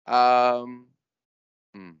Um,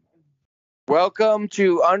 hmm. Welcome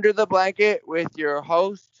to Under the Blanket with your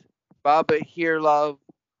host, Baba Here Love,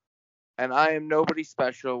 and I am nobody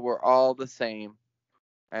special. We're all the same.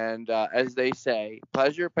 And as they say,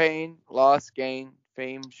 pleasure, pain, loss, gain,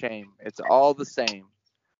 fame, shame. It's all the same.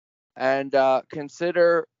 And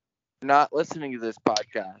consider not listening to this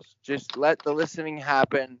podcast. Just let the listening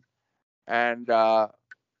happen, and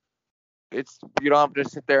it's you don't have to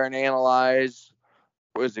sit there and analyze.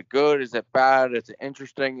 Is it good? Is it bad? Is it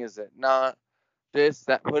interesting? Is it not? This,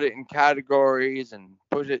 that, put it in categories and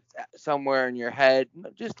put it somewhere in your head.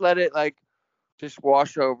 Just let it just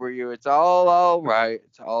wash over you. It's all right.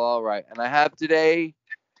 It's all right. And I have today,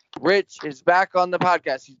 Rich is back on the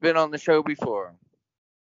podcast. He's been on the show before.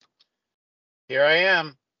 Here I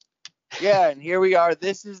am. Yeah, and here we are.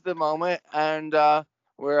 This is the moment, and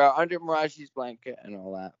we're under Mirage's blanket and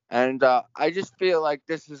all that. And I just feel like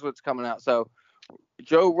this is what's coming out. So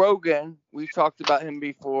Joe Rogan, we talked about him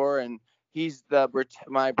before, and he's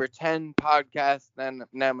my pretend podcast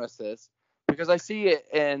nemesis because I see it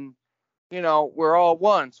in, we're all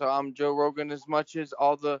one. So I'm Joe Rogan as much as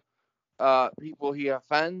all the people he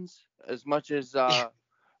offends, as much as the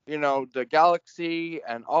galaxy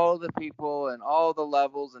and all the people and all the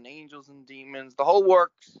levels and angels and demons, the whole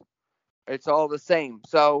works. It's all the same.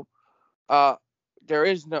 So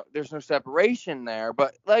there's no separation there,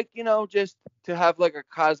 but just to have like a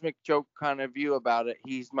cosmic joke kind of view about it.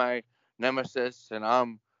 He's my nemesis, and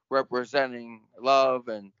I'm representing love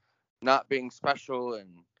and not being special, and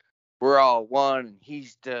we're all one. And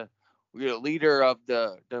he's the leader of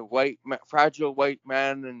the fragile white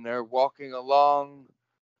men, and they're walking along,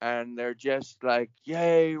 and they're just like,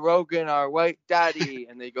 "Yay, Rogan, our white daddy!"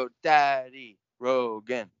 And they go, "Daddy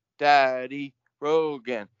Rogan, Daddy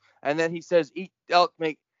Rogan." And then he says, "Eat elk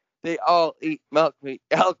meat." They all eat elk meat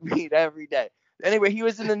every day. Anyway, he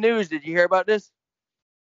was in the news. Did you hear about this?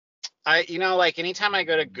 Anytime I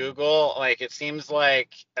go to Google, it seems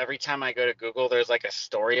like every time I go to Google, there's like a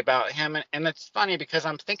story about him. And it's funny because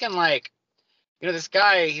I'm thinking this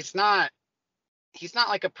guy, he's not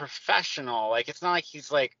like a professional. It's not like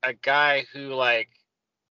he's like a guy who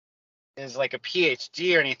is like a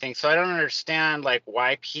PhD or anything. So I don't understand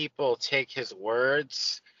why people take his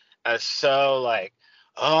words as so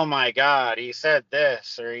oh my God, he said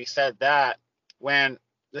this or he said that, when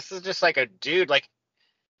this is just like a dude.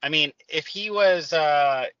 If he was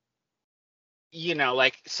he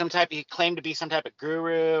claimed to be some type of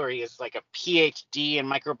guru, or he is like a PhD in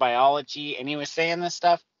microbiology, and he was saying this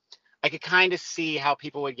stuff, I could kind of see how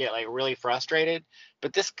people would get really frustrated.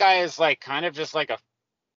 But this guy is kind of just like a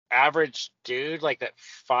average dude that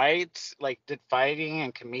fights, did fighting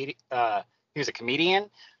and he was a comedian.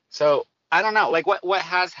 So I don't know what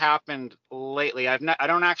has happened lately. I didn't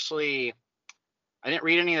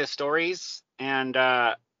read any of the stories, and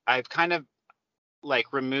I've kind of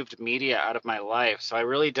removed media out of my life, so I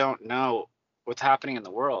really don't know what's happening in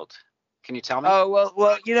the world. Can you tell me? Oh,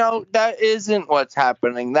 well, that isn't what's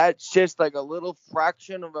happening. That's just like a little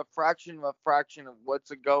fraction of a fraction of a fraction of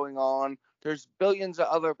what's going on. There's billions of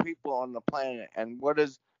other people on the planet, and what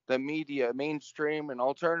is the media, mainstream and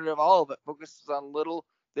alternative, all of it focuses on little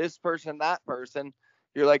this person, that person.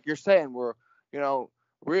 You're saying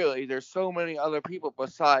really there's so many other people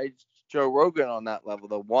besides Joe Rogan on that level.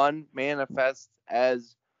 The one manifests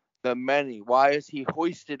as the many. Why is he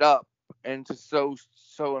hoisted up into so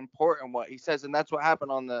important what he says? And that's what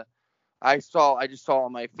happened on the I just saw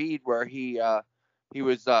on my feed where he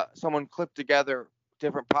was someone clipped together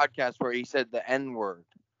different podcasts where he said the N word.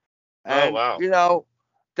 Oh, And wow.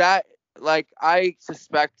 that I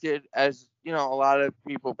suspected, as a lot of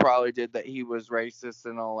people probably did, that he was racist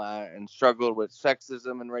and all that, and struggled with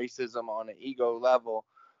sexism and racism on an ego level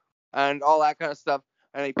and all that kind of stuff.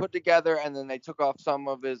 And he put together, and then they took off some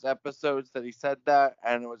of his episodes that he said that,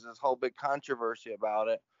 and it was this whole big controversy about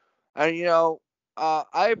it. And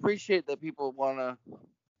I appreciate that people want to,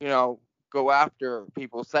 go after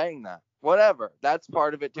people saying that. Whatever, that's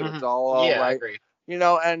part of it too. It's all Yeah, I right, agree.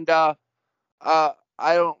 And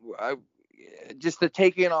I don't. Just the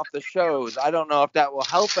taking off the shows, I don't know if that will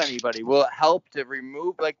help anybody. Will it help to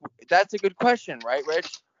remove? That's a good question, right,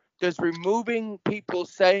 Rich? Does removing people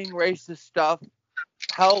saying racist stuff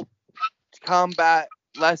help combat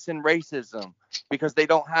lessen racism because they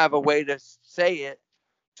don't have a way to say it?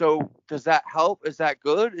 So does that help? Is that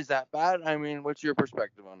good? Is that bad? I mean, what's your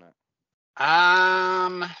perspective on that?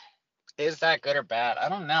 Um, is that good or bad? I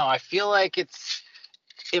don't know. I feel like it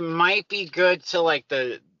might be good to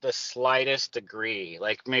the slightest degree.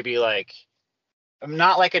 Maybe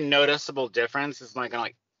not a noticeable difference. It's not gonna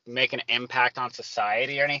make an impact on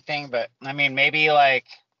society or anything. But I mean, maybe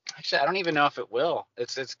Actually, I don't even know if it will.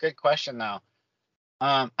 It's a good question though.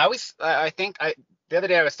 I think the other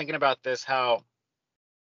day I was thinking about this, how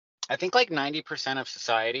I think like 90% of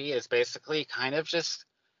society is basically kind of just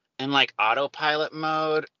in like autopilot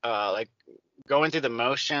mode, like going through the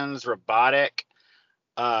motions, robotic,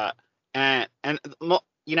 uh,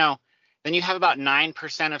 you know, then you have about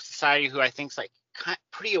 9% of society who I think's like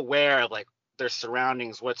pretty aware of like their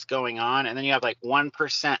surroundings, what's going on, and then you have like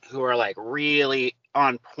 1% who are like really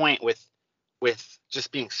on point with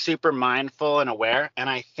just being super mindful and aware. And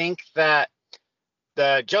I think that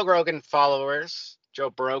the Joe Rogan followers,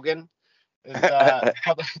 Joe Brogan, is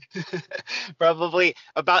probably, probably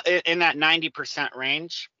about in that 90%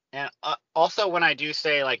 range. And also, when I do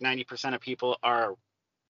say like 90% of people are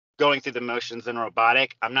going through the motions and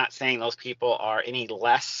robotic, I'm not saying those people are any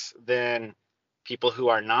less than people who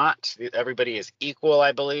are not. Everybody is equal,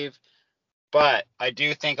 I believe. But I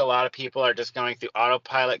do think a lot of people are just going through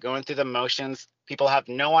autopilot, going through the motions. People have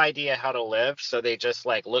no idea how to live, so they just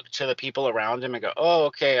like look to the people around them and go, "Oh,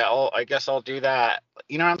 okay, I guess I'll do that."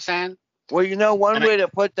 You know what I'm saying? Well, one And I, way to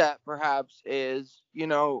put that perhaps is,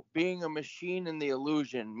 being a machine in the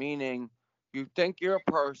illusion, meaning you think you're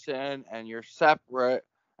a person and you're separate,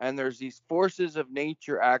 and there's these forces of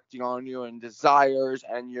nature acting on you and desires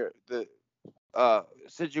and the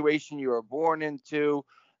situation you were born into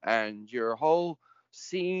and your whole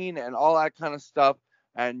scene and all that kind of stuff.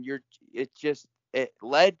 And it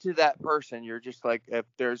led to that person. You're just like, if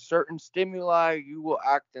there's certain stimuli, you will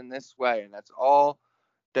act in this way. And that's all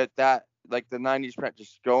that like the 90s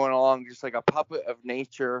just going along just like a puppet of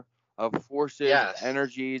nature, of forces, of yes,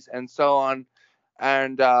 energies, and so on.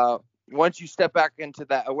 And once you step back into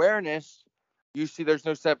that awareness, you see there's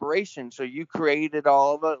no separation. So you created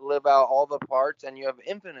all of it, live out all the parts, and you have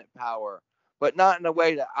infinite power, but not in a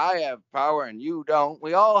way that I have power and you don't.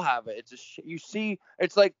 We all have it. You see,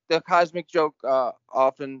 it's like the cosmic joke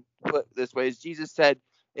often put this way is Jesus said,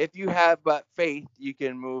 if you have but faith, you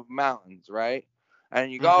can move mountains, right? And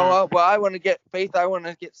you go, mm-hmm. oh, well, I want to get faith, I want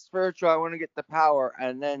to get spiritual, I want to get the power,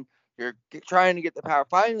 and then you're trying to get the power.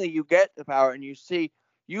 Finally, you get the power, and you see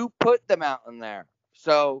you put the mountain there.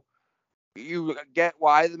 So you get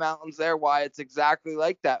why the mountain's there, why it's exactly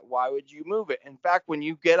like that. Why would you move it? In fact, when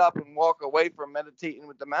you get up and walk away from meditating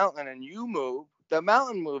with the mountain and you move, the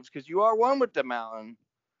mountain moves because you are one with the mountain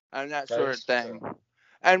and that That sort of is thing. true.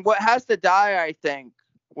 And what has to die, I think,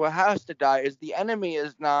 what has to die is the enemy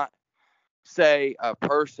is not, say, a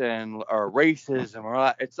person or racism or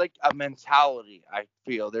that. It's like a mentality. I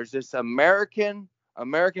feel there's this American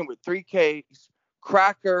with 3 Ks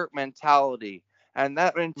cracker mentality, and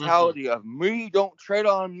that Mm-hmm. mentality of me, don't tread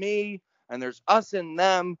on me, and there's us and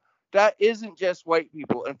them. That isn't just white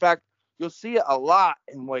people. In fact, you'll see it a lot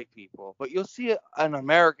in white people, but you'll see it in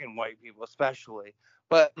American white people especially.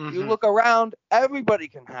 But you Mm-hmm. look around, everybody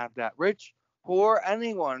can have that. Rich, poor,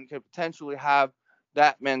 anyone could potentially have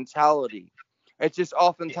that mentality. It's just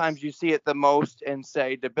oftentimes Yes. you see it the most in,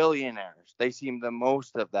 say, the billionaires. They seem the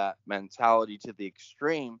most of that mentality to the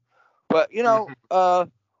extreme. But, Mm-hmm.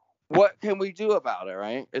 what can we do about it,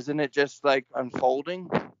 right? Isn't it just like unfolding?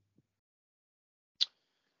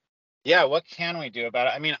 Yeah, what can we do about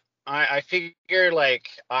it? I mean, I figure like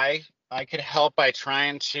I could help by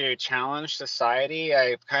trying to challenge society.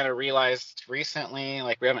 I've kind of realized recently,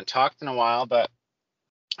 like we haven't talked in a while, but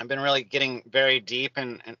I've been really getting very deep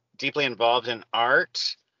and deeply involved in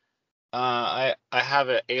art. I have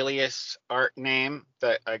an alias art name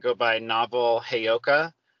that I go by Novel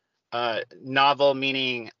Heyoka. Novel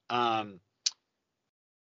meaning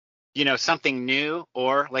something new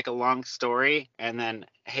or like a long story. And then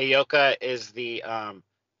Heyoka is the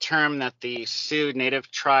term that the Sioux Native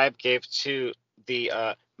tribe gave to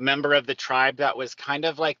the member of the tribe that was kind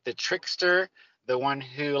of like the trickster, the one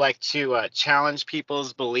who liked to challenge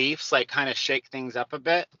people's beliefs, like kind of shake things up a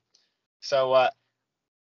bit. So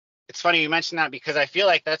it's funny you mentioned that because I feel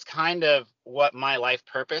like that's kind of what my life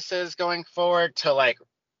purpose is going forward, to like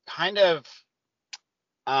kind of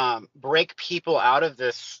break people out of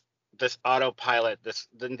this autopilot, the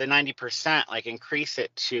 90%, like increase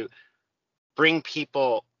it to bring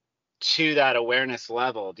people to that awareness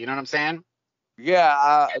level. Do you know what I'm saying? Yeah,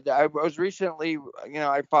 I was recently,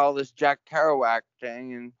 I follow this Jack Kerouac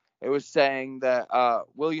thing, and it was saying that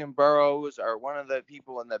William Burroughs, or one of the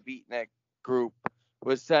people in the Beatnik group,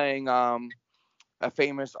 was saying, a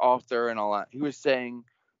famous author and all that. He was saying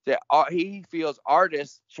that he feels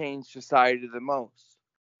artists change society the most.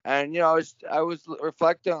 And I was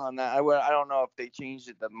reflecting on that. I don't know if they changed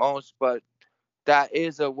it the most, but that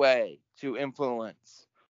is a way to influence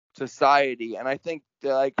society. And I think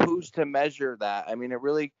that, like, who's to measure that? I mean, it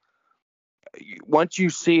really once you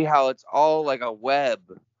see how it's all like a web,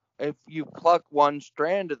 if you pluck one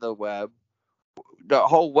strand of the web, the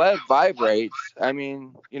whole web vibrates. I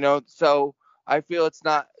mean, so I feel it's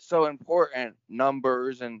not so important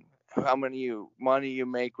numbers and how many money you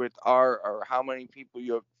make with art or how many people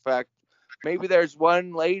you affect. Maybe there's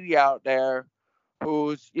one lady out there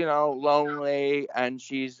who's lonely and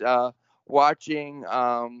she's watching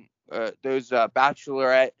those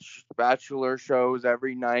bachelor shows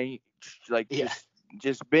every night, like Yeah.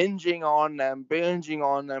 just binging on them,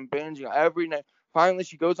 binging every night. Finally,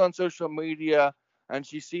 she goes on social media and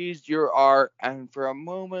she sees your art, and for a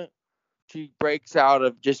moment, she breaks out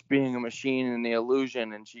of just being a machine and the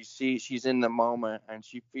illusion, and she sees she's in the moment, and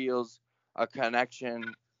she feels a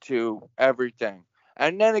connection to everything.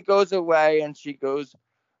 And then it goes away, and she goes,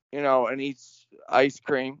 and eats ice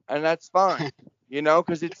cream, and that's fine,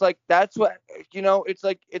 because it's like that's what, it's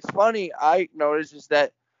like it's funny. I notice is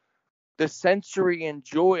that the sensory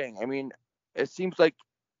enjoying. I mean, it seems like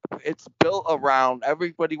it's built around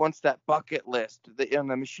everybody wants that bucket list in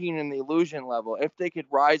the machine and the illusion level. If they could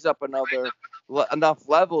rise up enough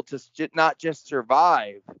level to not just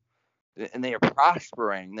survive, and they are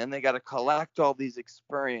prospering, then they got to collect all these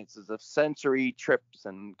experiences of sensory trips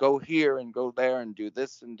and go here and go there and do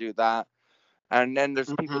this and do that. And then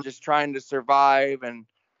there's people Mhm. just trying to survive, and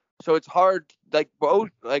so it's hard. Like both,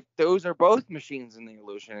 like those are both machines in the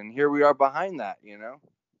illusion, and here we are behind that.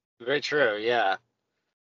 Very true. Yeah.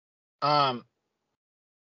 Um,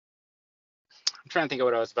 I'm trying to think of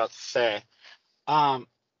what I was about to say. Um,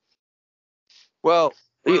 Well,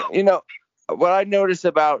 what I notice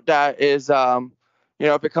about that is,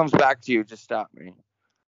 if it comes back to you, just stop me.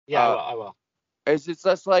 yeah, I Uh, will. I will. is it's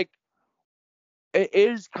just like it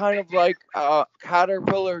is kind of like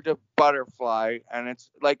caterpillar to butterfly, and it's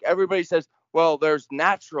like everybody says, well, there's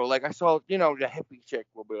natural. Like I saw, the hippie chick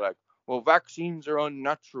will be like, well, vaccines are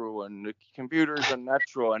unnatural and the computers are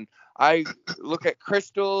natural, and I look at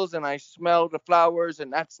crystals and I smell the flowers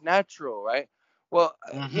and that's natural, right? Well,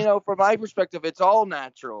 Hmm. from my perspective, it's all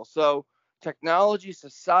natural. So technology,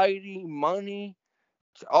 society, money,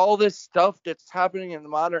 all this stuff that's happening in the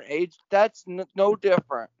modern age, that's no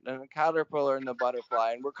different than the caterpillar and the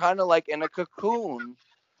butterfly. And we're kind of like in a cocoon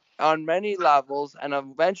on many levels, and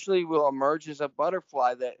eventually we'll emerge as a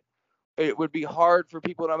butterfly that it would be hard for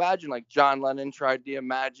people to imagine. Like John Lennon tried the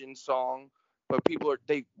Imagine song, but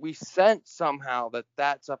we sense somehow that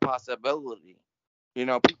that's a possibility.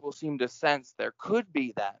 People seem to sense there could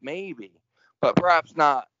be that maybe, but perhaps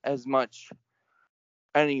not as much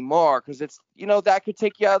anymore, because it's that could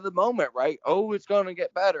take you out of the moment, right? Oh, it's going to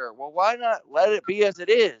get better. Well, why not let it be as it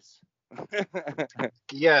is?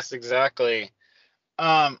 Yes, exactly.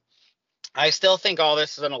 Um, I still think all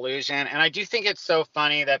this is an illusion, and I do think it's so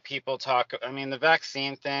funny that people talk. I mean, the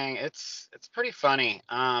vaccine thing, it's pretty funny.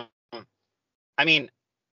 I mean,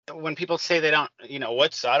 when people say they don't, I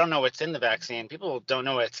don't know what's in the vaccine. People don't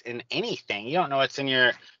know what's in anything. You don't know what's in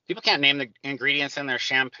your. People can't name the ingredients in their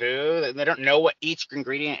shampoo. They don't know what each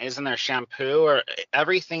ingredient is in their shampoo or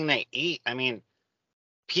everything they eat. I mean,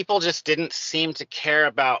 people just didn't seem to care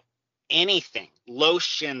about anything.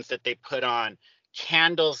 Lotions that they put on,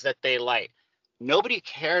 candles that they light. Nobody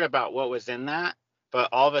cared about what was in that, but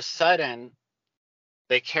all of a sudden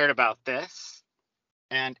they cared about this.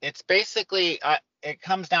 And it's basically, it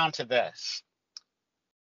comes down to this.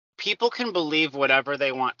 People can believe whatever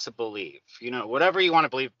they want to believe. Whatever you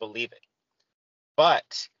want to believe it.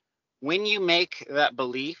 But when you make that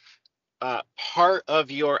belief part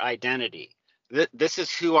of your identity, this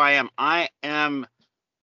is who I am. I am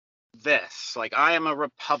this. Like I am a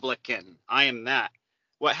Republican. I am that.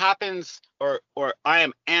 What happens, or I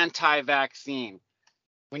am anti-vaccine.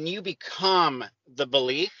 When you become the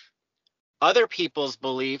belief, other people's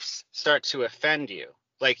beliefs start to offend you.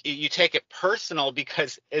 Like you take it personal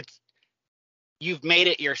because you've made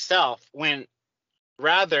it yourself, when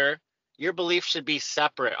rather your belief should be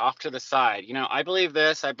separate, off to the side. I believe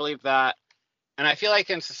this, I believe that. And I feel like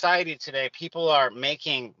in society today, people are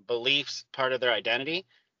making beliefs part of their identity.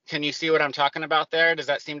 Can you see what I'm talking about there? Does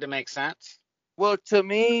that seem to make sense? Well, to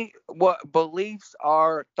me, what beliefs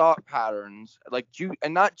are thought patterns, like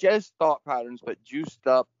and not just thought patterns, but juiced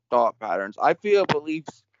up thought patterns. I feel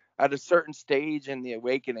beliefs at a certain stage in the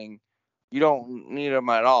awakening, you don't need them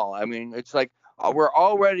at all. I mean, it's like we're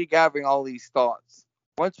already gathering all these thoughts.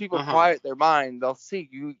 Once people Uh-huh. quiet their mind, they'll see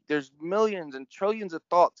you. There's millions and trillions of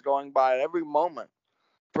thoughts going by at every moment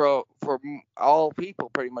for all people,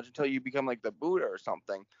 pretty much, until you become like the Buddha or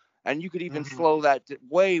something. And you could even Hmm. slow that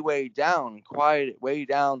way down, quiet it way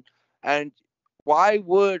down. And why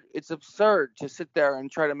would it's absurd to sit there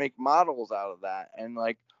and try to make models out of that? And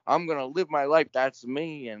like, I'm going to live my life. That's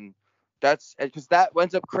me. And that's because that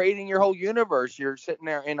ends up creating your whole universe. You're sitting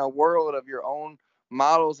there in a world of your own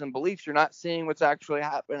models and beliefs. You're not seeing what's actually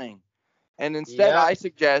happening. And instead, Yep. I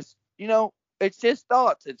suggest, it's just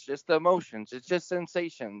thoughts. It's just emotions. It's just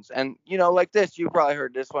sensations. And, like this, you probably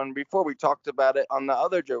heard this one before. We talked about it on the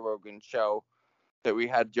other Joe Rogan show that we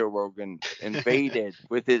had Joe Rogan invaded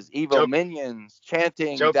with his evil Joe minions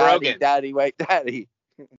chanting, Joe Daddy, Brogan. Daddy, White Daddy.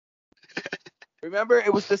 Remember,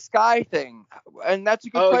 it was the sky thing. And that's a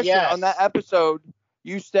good Oh question. On that yes. episode,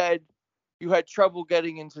 you said you had trouble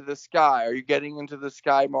getting into the sky. Are you getting into the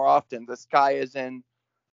sky more often? The sky is in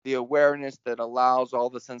the awareness that allows all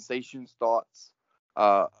the sensations, thoughts,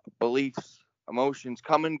 beliefs, emotions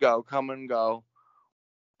come and go, come and go.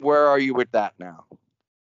 Where are you with that now?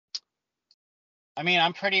 I mean,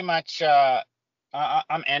 I'm pretty much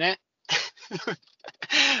I'm in it.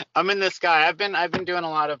 I'm in this guy. I've been doing a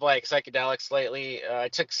lot of like psychedelics lately. I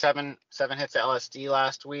took seven hits of LSD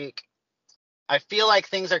last week. I feel like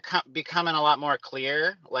things are becoming a lot more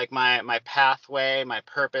clear, like my pathway, my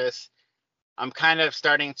purpose. I'm kind of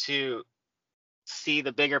starting to see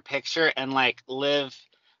the bigger picture and like live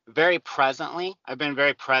very presently. I've been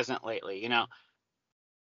very present lately,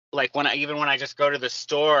 like when I just go to the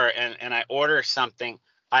store and I order something,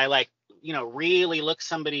 I like, really look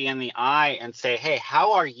somebody in the eye and say, "Hey,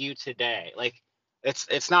 how are you today?" Like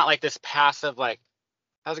it's not like this passive like,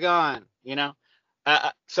 "How's it going?"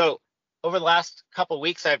 So over the last couple of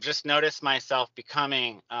weeks, I've just noticed myself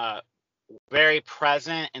becoming very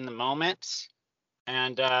present in the moment,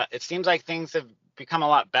 and it seems like things have become a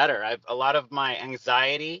lot better. I've a lot of my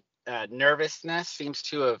anxiety, nervousness seems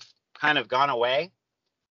to have kind of gone away.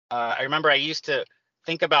 I remember I used to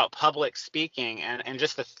think about public speaking and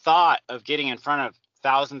just the thought of getting in front of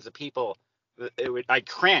thousands of people, I'd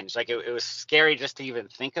cringe. Like it was scary just to even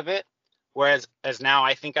think of it. Whereas as now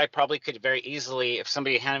I think I probably could very easily, if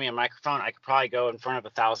somebody handed me a microphone, I could probably go in front of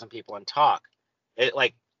 1,000 people and talk.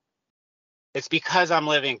 It's because I'm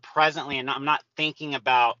living presently and I'm not thinking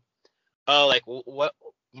about, oh, like what,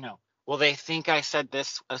 will they think I said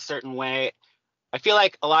this a certain way? I feel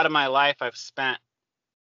like a lot of my life I've spent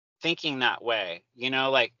thinking that way,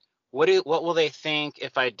 like what will they think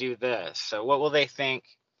if I do this? So what will they think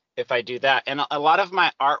if I do that? And a lot of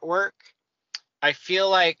my artwork, I feel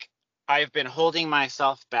like I've been holding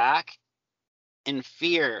myself back in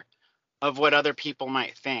fear of what other people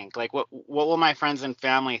might think. Like what will my friends and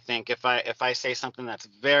family think if I say something that's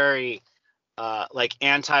very like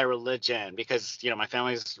anti-religion, because my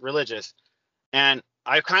family's religious. And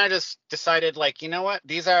I've kind of just decided, like, what,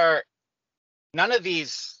 none of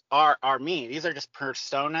these are me. These are just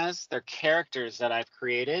personas. They're characters that I've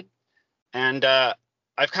created, and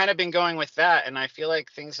I've kind of been going with that. And I feel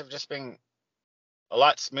like things have just been a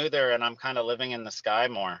lot smoother, and I'm kind of living in the sky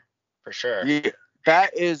more, for sure. Yeah,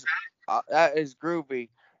 that is groovy.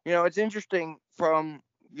 It's interesting from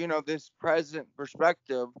this present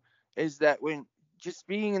perspective is that when just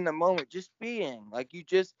being in the moment, just being like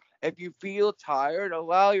if you feel tired,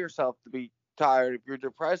 allow yourself to be tired. If you're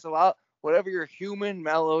depressed, allow whatever your human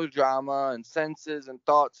melodrama and senses and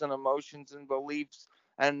thoughts and emotions and beliefs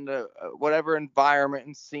and whatever environment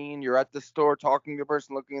and scene you're at the store talking to a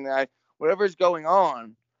person looking in the eye, whatever's going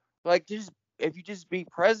on, like just if you just be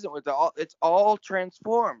present with it's all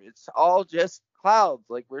transformed. It's all just clouds,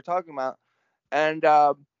 like we're talking about, and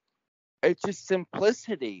it's just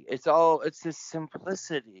simplicity. It's this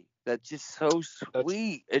simplicity that's just so That's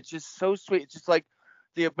sweet. It's just so sweet. It's just like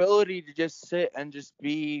the ability to just sit and just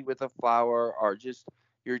be with a flower, or just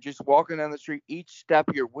you're just walking down the street. Each step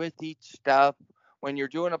you're with each step. When you're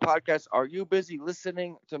doing a podcast, are you busy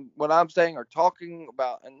listening to what I'm saying or talking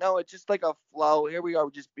about? And no, it's just like a flow. Here we are,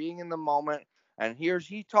 just being in the moment. And here's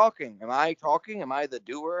he talking. Am I talking? Am I the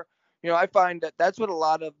doer? I find that that's what a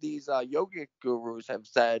lot of these yogic gurus have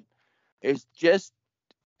said is just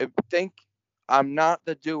think I'm not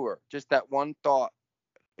the doer. Just that one thought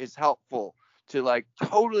is helpful to like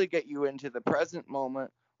totally get you into the present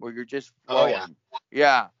moment where you're just Oh yeah. flowing.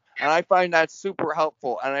 Yeah. And I find that super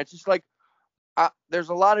helpful. And it's just like, there's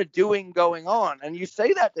a lot of doing going on. And you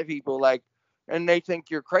say that to people like, and they think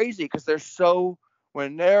you're crazy because they're so,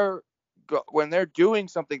 when they're doing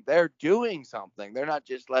something, they're doing something. They're not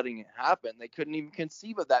just letting it happen. They couldn't even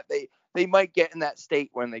conceive of that. They might get in that state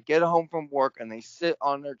when they get home from work and they sit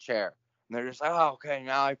on their chair and they're just like, oh, okay,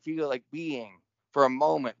 now I feel like being. For a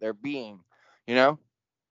moment, they're being, you know?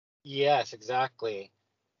 Yes, exactly.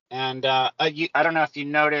 And I don't know if you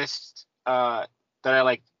noticed that I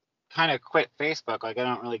like kind of quit Facebook. Like I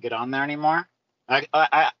don't really get on there anymore.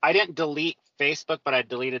 I didn't delete Facebook, but I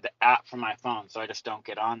deleted the app from my phone, so I just don't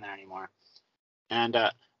get on there anymore. And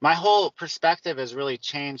my whole perspective has really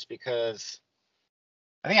changed because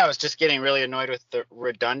I think I was just getting really annoyed with the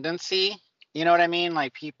redundancy. You know what I mean?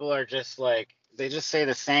 Like people are just like they just say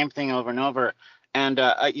the same thing over and over. And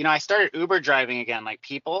I started Uber driving again, like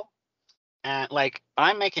people, and like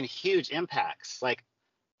I'm making huge impacts. Like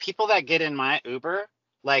people that get in my Uber,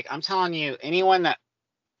 like I'm telling you, anyone that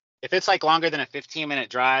if it's like longer than a 15-minute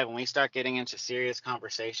drive and we start getting into serious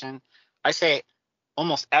conversation, I say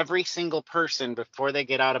almost every single person before they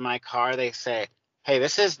get out of my car, they say, "Hey,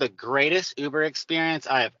 this is the greatest Uber experience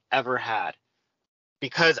I have ever had."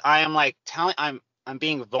 Because I am like telling I'm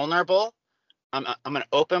being vulnerable. I'm an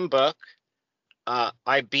open book.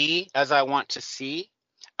 I be as I want to see.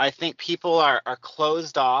 I think people are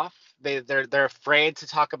closed off. They're afraid to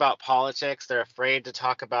talk about politics. They're afraid to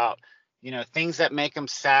talk about things that make them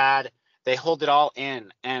sad. They hold it all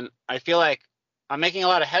in, and I feel like I'm making a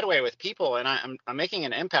lot of headway with people, and I'm making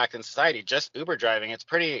an impact in society. Just Uber driving, it's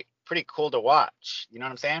pretty cool to watch. You know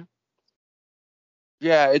what I'm saying?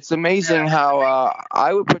 Yeah, it's amazing how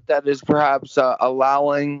I would put that as perhaps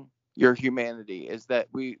allowing your humanity is that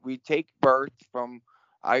we take birth from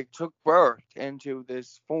I took birth into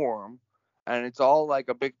this form and it's all like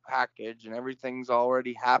a big package and everything's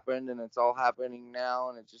already happened and it's all happening now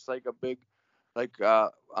and it's just like a big like a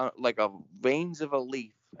veins of a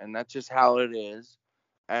leaf and that's just how it is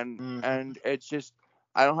and it's just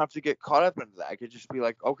I don't have to get caught up into that. I could just be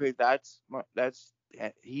like, okay, that's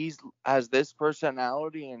he's has this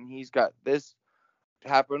personality and he's got this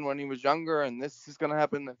happened when he was younger and this is going to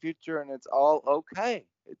happen in the future and it's all okay.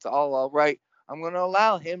 It's all right. I'm going to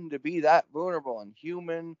allow him to be that vulnerable and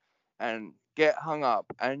human and get hung up.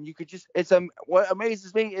 And you could just what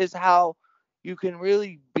amazes me is how you can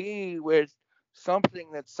really be with something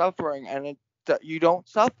that's suffering and you don't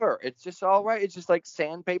suffer. It's just all right. It's just like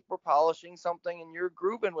sandpaper polishing something and you're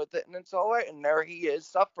grooving with it and it's all right. And there he is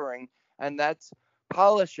suffering and that's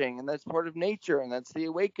polishing and that's part of nature and that's the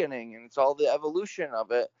awakening and it's all the evolution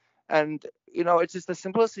of it. And it's just the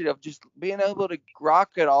simplicity of just being able to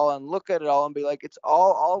rock it all and look at it all and be like, it's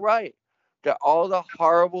all right. All the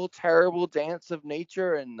horrible, terrible dance of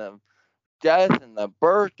nature and the death and the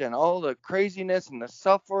birth and all the craziness and the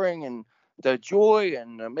suffering and the joy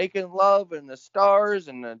and the making love and the stars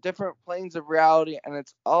and the different planes of reality and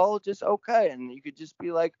it's all just okay and you could just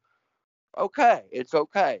be like, okay, it's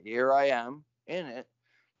okay, here I am in it,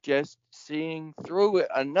 just seeing through it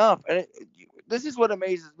enough. And this is what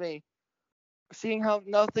amazes me, seeing how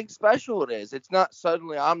nothing special it is. It's not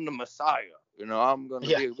suddenly I'm the Messiah, I'm going to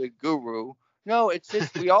Yeah, be a big guru. No, it's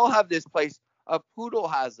just we all have this place. A poodle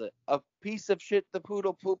has it. A piece of shit the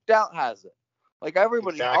poodle pooped out has it. Like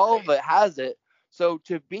everybody, all of exactly. it has it. So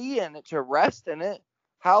to be in it, to rest in it,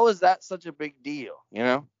 how is that such a big deal?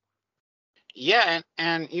 Yeah,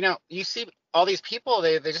 and you see all these people,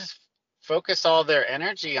 they just focus all their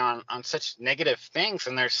energy on such negative things,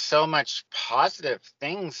 and there's so much positive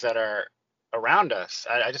things that are around us.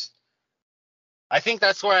 I think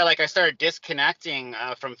that's where I started disconnecting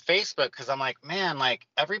from Facebook because I'm like, man, like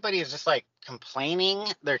everybody is just like complaining.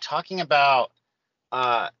 They're talking about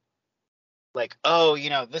uh like, oh,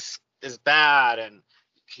 this is bad, and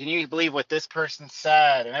can you believe what this person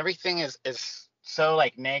said? And everything is so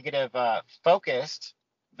like negative focused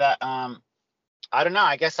that I don't know.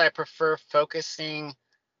 I guess I prefer focusing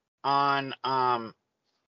on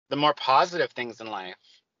the more positive things in life.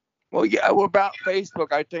 Well, yeah, well, about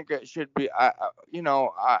Facebook, I think it should be. I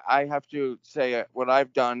have to say what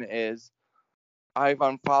I've done is I've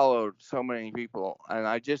unfollowed so many people, and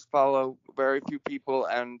I just follow very few people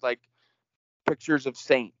and like pictures of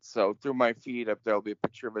saints. So through my feed, up there'll be a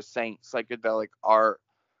picture of a saint, psychedelic art.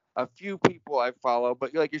 A few people I follow,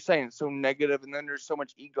 but like you're saying, it's so negative, and then there's so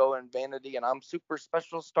much ego and vanity, and I'm super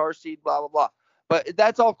special star seed, blah blah blah. But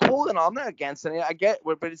that's all cool and all. I'm not against it. I get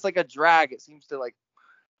what, but it's like a drag. It seems to like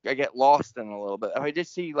I get lost in a little bit. If I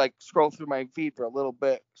just see like scroll through my feed for a little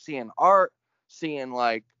bit, seeing art, seeing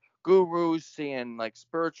like gurus, seeing like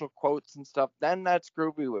spiritual quotes and stuff, then that's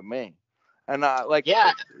groovy with me. And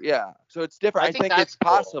Yeah, yeah, so it's different. I I think think it's that's cool.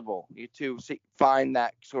 possible to find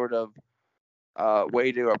that sort of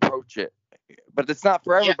way to approach it, but it's not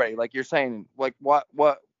for Yeah, everybody. Like you're saying, like what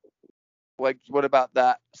about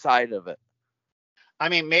that side of it? I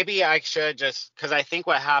mean, maybe I should just because I think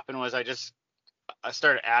what happened was I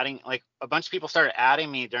started adding like a bunch of people started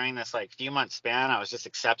adding me during this like few month span. I was just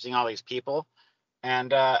accepting all these people,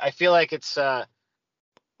 and I feel like it's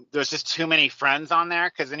there's just too many friends on there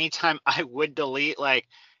because anytime I would delete like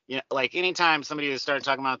anytime somebody started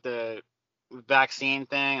talking about the vaccine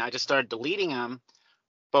thing, I just started deleting them.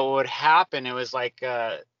 But what would happen? It was like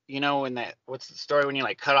when what's the story when you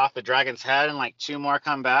like cut off the dragon's head and like two more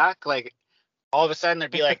come back? Like all of a sudden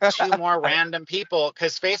there'd be like two more random people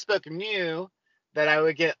because Facebook knew that I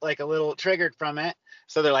would get like a little triggered from it.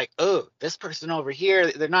 So they're like, oh, this person over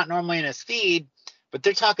here, they're not normally in his feed, but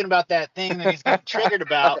they're talking about that thing that he's getting triggered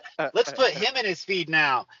about. Let's put him in his feed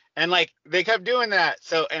now. And like they kept doing that.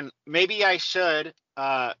 So, and maybe I should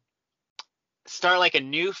start like a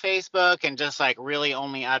new Facebook and just like really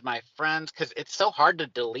only add my friends because it's so hard to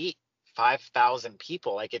delete 5,000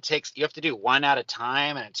 people. Like you have to do one at a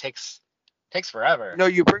time and it takes forever. No,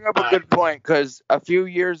 you bring up a good point because a few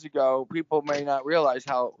years ago, people may not realize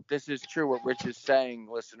how this is true. What Rich is saying,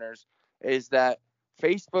 listeners, is that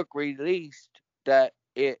Facebook released that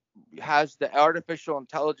it has the artificial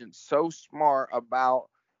intelligence so smart about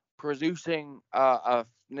producing a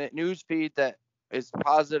news feed that is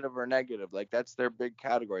positive or negative. Like that's their big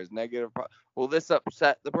categories. Negative. Will this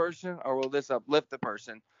upset the person or will this uplift the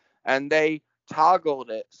person? And they toggled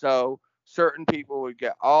it so certain people would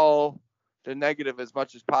get all the negative as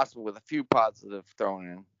much as possible with a few positive thrown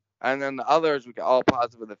in. And then the others would get all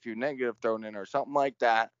positive with a few negative thrown in or something like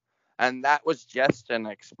that. And that was just an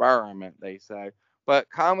experiment, they say. But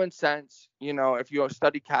common sense, if you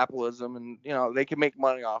study capitalism and, they can make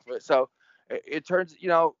money off of it. So it turns,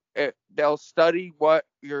 they'll study what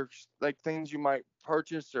your, like, things you might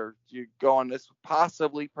purchase or you go on this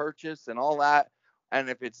possibly purchase and all that. And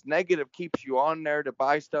if it's negative, keeps you on there to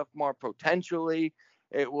buy stuff more potentially.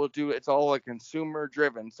 It will do. It's all like consumer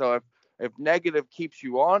driven. So if negative keeps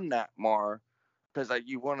you on that more, because like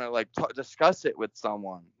you want to discuss it with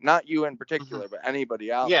someone, not you in particular, but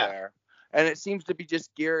anybody out there, and it seems to be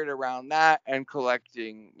just geared around that and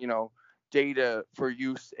collecting, data for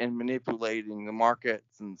use in manipulating the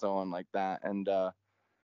markets and so on like that. And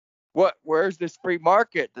where's this free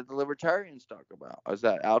market that the libertarians talk about? Is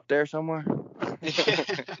that out there somewhere?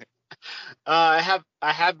 I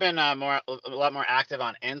have been a lot more active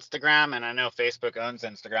on Instagram, and I know Facebook owns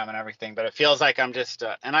Instagram and everything, but it feels like I'm just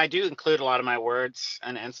and I do include a lot of my words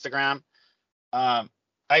on Instagram. I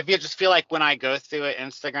just feel like when I go through an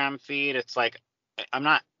Instagram feed, it's like I'm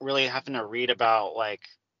not really having to read about like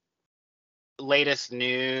latest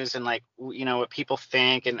news and like what people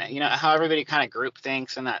think and how everybody kind of group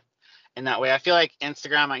thinks in that way. I feel like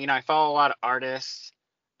Instagram, I follow a lot of artists.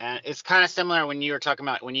 And it's kind of similar when you were talking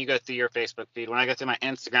about when you go through your Facebook feed. When I go through my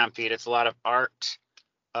Instagram feed, it's a lot of art.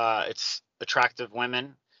 It's attractive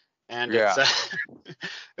women, and it's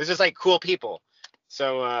it's just like cool people.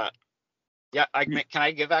 So yeah, can I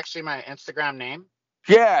give actually my Instagram name?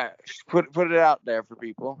 Yeah, put it out there for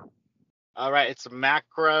people. All right, it's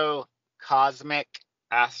Macro Cosmic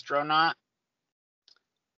Astronaut.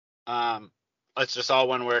 It's just all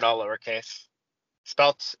one word, all lowercase,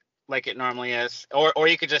 spelt like it normally is, or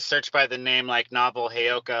you could just search by the name like Novel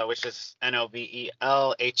Heyoka, which is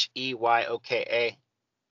NOVELHEYOKA.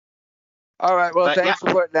 All right, well, thanks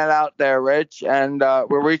for putting that out there, Rich, and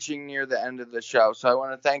we're reaching near the end of the show, so I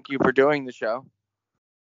want to thank you for doing the show.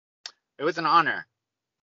 It was an honor.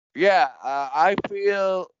 Yeah, I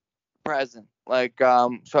feel present. Like,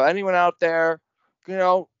 so anyone out there,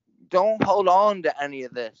 don't hold on to any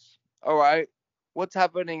of this. All right, what's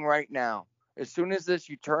happening right now? As soon as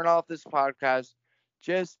you turn off this podcast,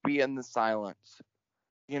 just be in the silence.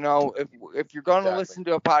 If you're going to listen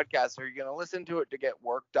to a podcast, are you going to listen to it to get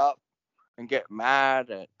worked up and get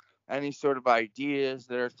mad at any sort of ideas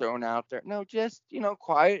that are thrown out there? No, just,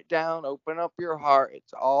 quiet down, open up your heart.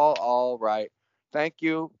 It's all right. Thank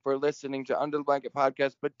you for listening to Under the Blanket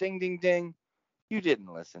Podcast, but ding, ding, ding, you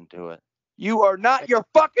didn't listen to it. You are not your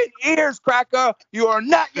fucking ears, cracker. You are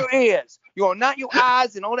not your ears. You are not your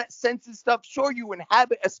eyes and all that sensitive stuff. Sure, you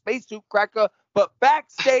inhabit a spacesuit, cracker, but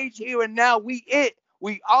backstage here and now, we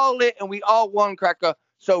all it, and we all one, cracker.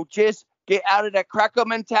 So just get out of that cracker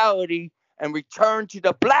mentality and return to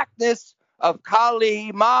the blackness of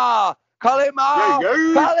Kali Ma. Kali Ma.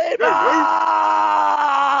 Kali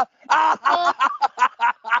Ma.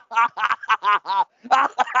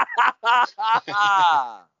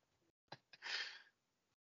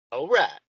 All right.